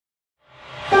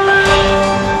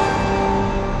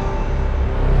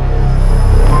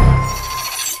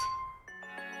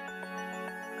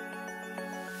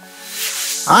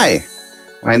Hi,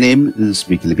 my name is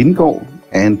Mikkel Vingård,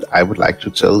 and I would like to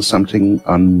tell something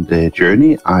on the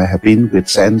journey I have been with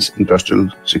SANS industrial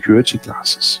security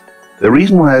classes. The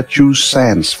reason why I choose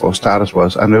SANS for starters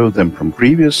was I know them from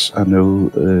previous. I know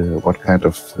what kind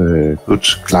of good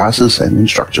classes and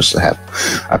instructors they have.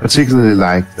 I particularly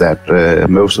like that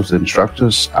most of the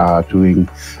instructors are doing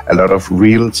a lot of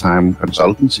real-time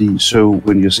consultancy. So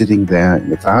when you're sitting there in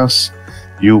the class,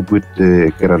 you would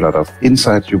get a lot of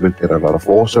insight, you will get a lot of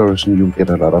war stories, and you'll get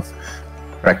a lot of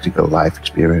practical life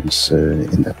experience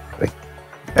in that way.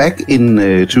 Back in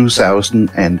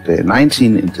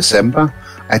 2019 in December,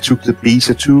 I took the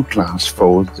Beta 2 class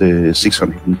for the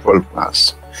 612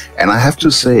 class. And I have to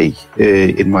say,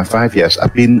 in my 5 years,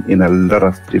 I've been in a lot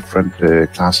of different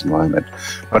class environments,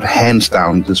 but hands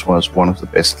down, this was one of the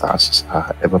best classes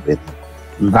I've ever been in.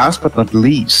 Last but not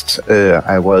least,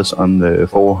 I was on the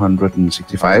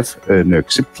 465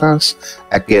 NERC class.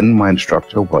 Again, my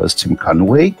instructor was Tim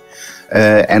Conway.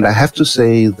 And I have to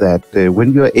say that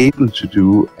when you're able to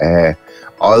do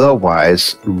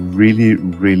otherwise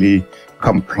really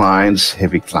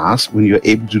compliance-heavy class, when you're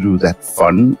able to do that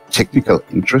fun, technical,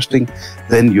 interesting,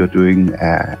 then you're doing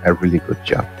a really good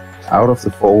job. Out of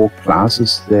the 4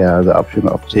 classes, there are the option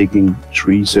of taking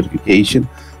 3 certification,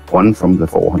 one from the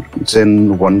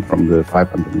 410, one from the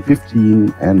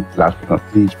 515, and last but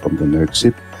not least from the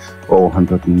NERC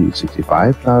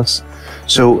 465 class.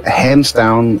 So hands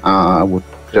down, I would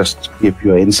just give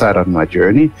you an insight on my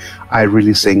journey. I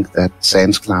really think that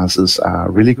SANS classes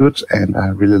are really good, and I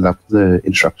really love the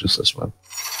instructors as well.